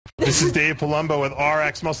This is Dave Palumbo with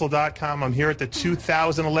RxMuscle.com. I'm here at the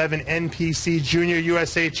 2011 NPC Junior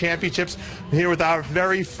USA Championships. I'm here with our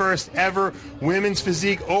very first ever Women's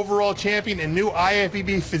Physique overall champion and new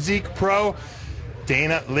IFBB Physique Pro,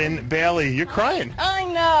 Linn Bailey. You're crying. I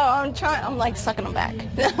know. I'm like sucking them back.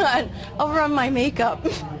 I'll run my makeup.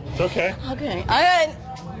 It's okay. Okay.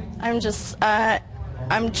 I'm just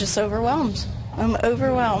overwhelmed. I'm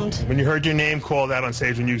overwhelmed. When you heard your name called out on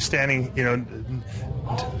stage, when you're standing,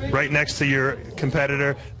 right next to your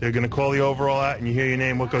competitor, they're going to call the overall out, and you hear your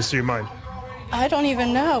name, what goes through your mind? I don't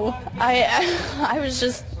even know. I was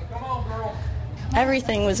just,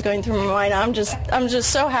 everything was going through my mind. I'm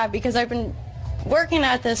just so happy because I've been working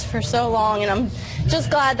at this for so long, and I'm just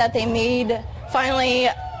glad that they made finally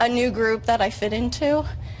a new group that I fit into.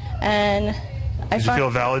 And Did you feel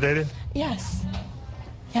validated? Yes.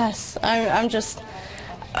 Yes.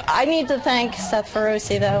 I need to thank Seth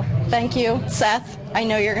Feroci, though. Thank you, Seth. I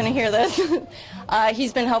know you're going to hear this.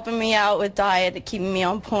 He's been helping me out with diet, keeping me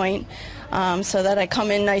on point, so that I come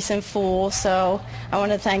in nice and full. So I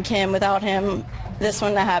want to thank him. Without him, this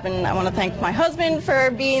wouldn't have happened. I want to thank my husband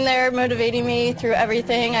for being there, motivating me through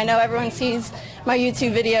everything. I know everyone sees my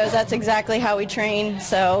YouTube videos. That's exactly how we train.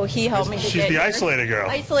 So he helped me to She's get the here. Isolator girl.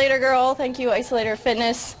 Isolator girl. Thank you, Isolator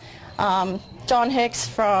Fitness. John Hicks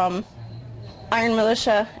from Iron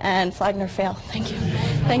Militia and Flagner Fail. Thank you.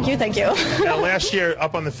 Thank you, thank you. Now, last year,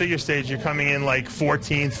 up on the figure stage, you're coming in like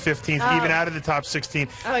 14th, 15th, even out of the top 16.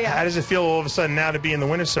 Oh, yeah. How does it feel all of a sudden now to be in the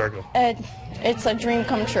winner's circle? It's a dream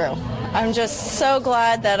come true. I'm just so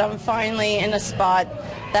glad that I'm finally in a spot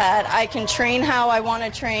that I can train how I want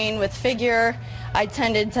to train with figure. I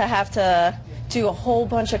tended to have to do a whole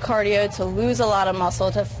bunch of cardio to lose a lot of muscle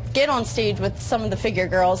to get on stage with some of the figure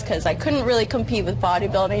girls because I couldn't really compete with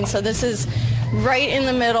bodybuilding. So this is right in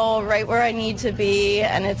the middle, right where I need to be,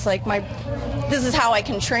 and it's like this is how I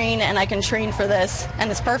can train, and I can train for this, and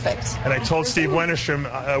it's perfect. And I told Steve Wennerstrom,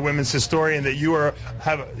 a women's historian, that you're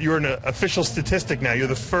an official statistic now. You're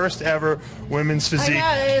the first ever women's physique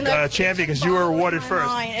champion because you were awarded first.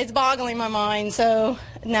 It's boggling my mind. So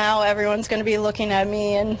now everyone's going to be looking at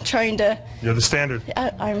me and trying to. You're the standard.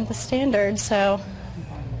 I'm the standard. So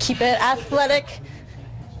keep it athletic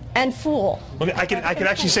and full. Well, I can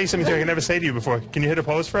actually say something I can never say to you before. Can you hit a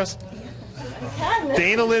pose for us?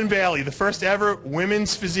 Linn Bailey, the first ever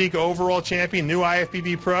women's physique overall champion, new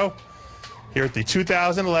IFBB Pro, here at the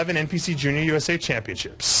 2011 NPC Junior USA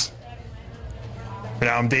Championships. And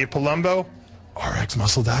now I'm Dave Palumbo,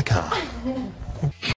 RxMuscle.com.